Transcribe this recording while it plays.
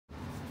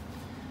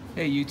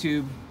Hey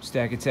YouTube,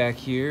 Stackattack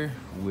here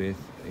with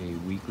a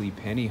weekly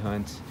penny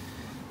hunt.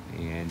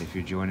 And if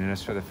you're joining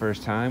us for the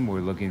first time,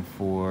 we're looking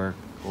for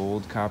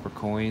old copper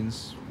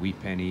coins,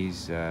 wheat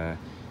pennies,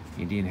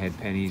 Indian head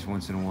pennies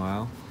once in a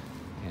while.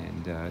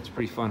 And it's a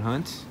pretty fun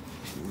hunt.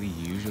 We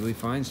usually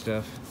find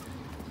stuff.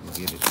 We'll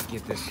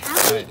get this.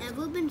 Have we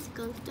ever been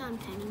skunked on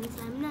pennies?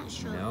 I'm not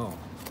sure. No.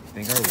 I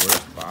think our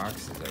worst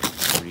box is like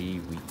 3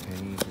 wheat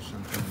pennies or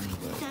something.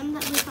 But... Time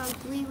that we found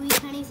 3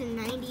 wheat pennies and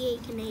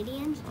 98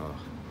 Canadians. Oh,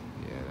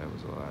 yeah, that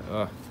was a lot.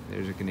 Oh,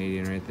 there's a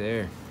Canadian right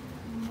there.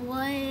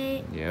 What?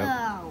 Yep. Oh,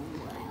 wow.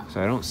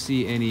 So I don't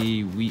see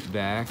any wheat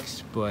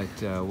backs, but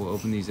we'll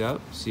open these up,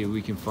 see what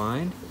we can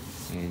find,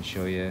 and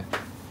show you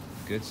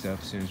good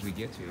stuff as soon as we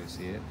get to it.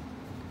 See it?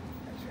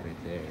 It's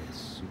right there. It's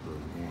super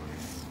worn.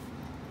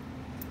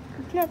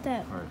 It's not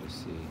that hard to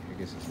see. I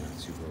guess it's not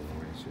super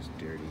worn. It's just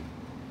dirty.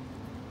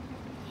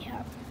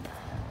 Yep.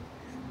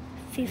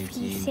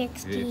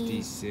 56D.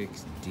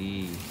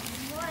 56D.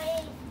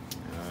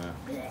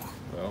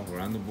 Well, we're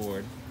on the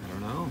board. I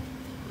don't know.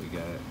 We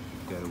got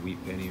a wheat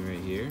penny right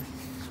here.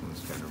 This one's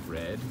kind of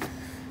red.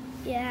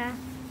 Yeah.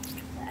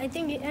 I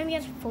think I'm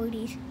guessing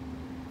 40s.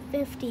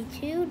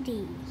 52D.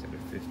 Is that a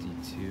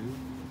 52?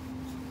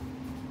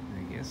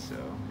 I guess so.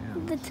 Yeah.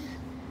 Got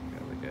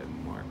like a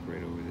mark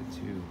right over the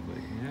 2, but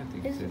yeah, I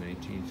think it's a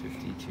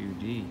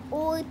 1952D.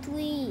 Or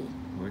 3.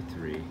 Or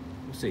 3.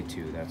 We'll say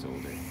 2. That's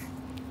older.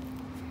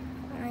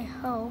 I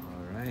hope.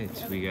 All right,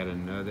 so we got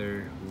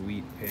another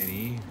wheat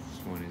penny.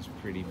 This one is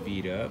pretty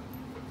beat up.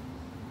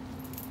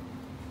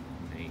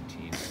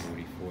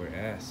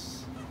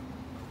 1944S.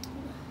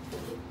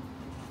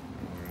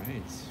 All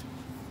right.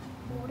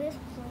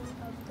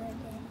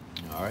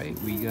 All right,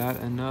 we got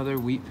another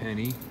wheat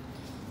penny.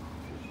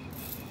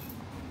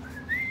 All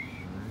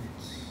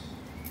right.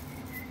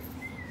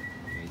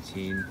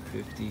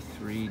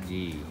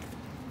 1953D.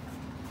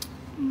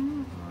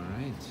 All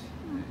right,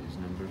 that is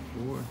number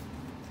 4.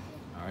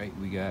 All right,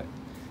 we've got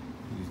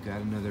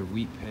another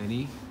wheat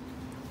penny.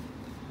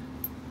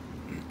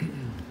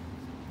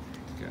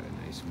 Got a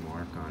nice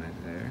mark on it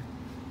there.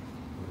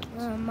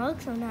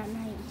 Marks are not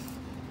nice.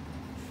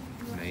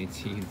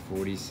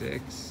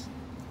 1946.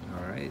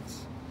 All right.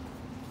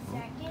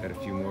 Well, got a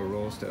few more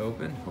rolls to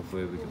open.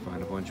 Hopefully we can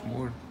find a bunch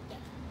more.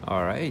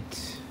 All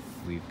right,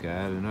 we've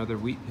got another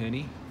wheat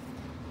penny.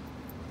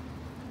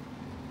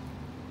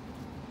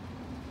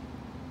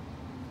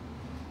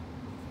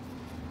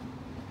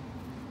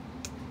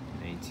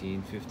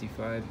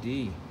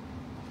 $19.55D.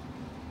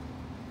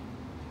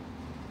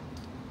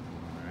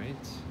 All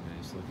right,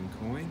 nice looking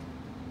coin.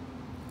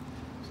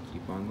 Just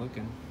keep on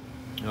looking.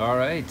 All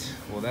right,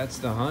 well that's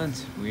the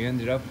hunt. We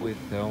ended up with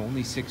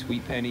only 6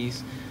 wheat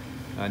pennies,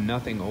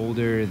 nothing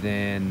older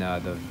than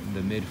the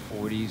mid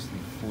 40s,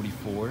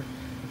 44,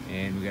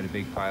 and we got a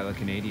big pile of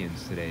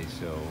Canadians today.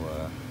 So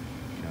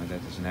you know,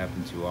 that doesn't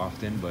happen too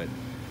often, but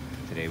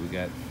today we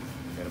got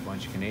a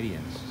bunch of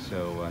Canadians.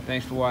 So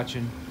thanks for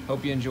watching.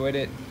 Hope you enjoyed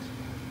it.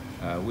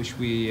 Wish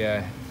we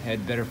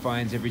had better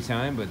finds every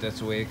time, but that's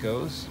the way it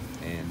goes.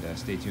 And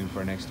stay tuned for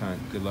our next hunt.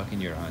 Good luck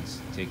in your hunts.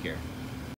 Take care.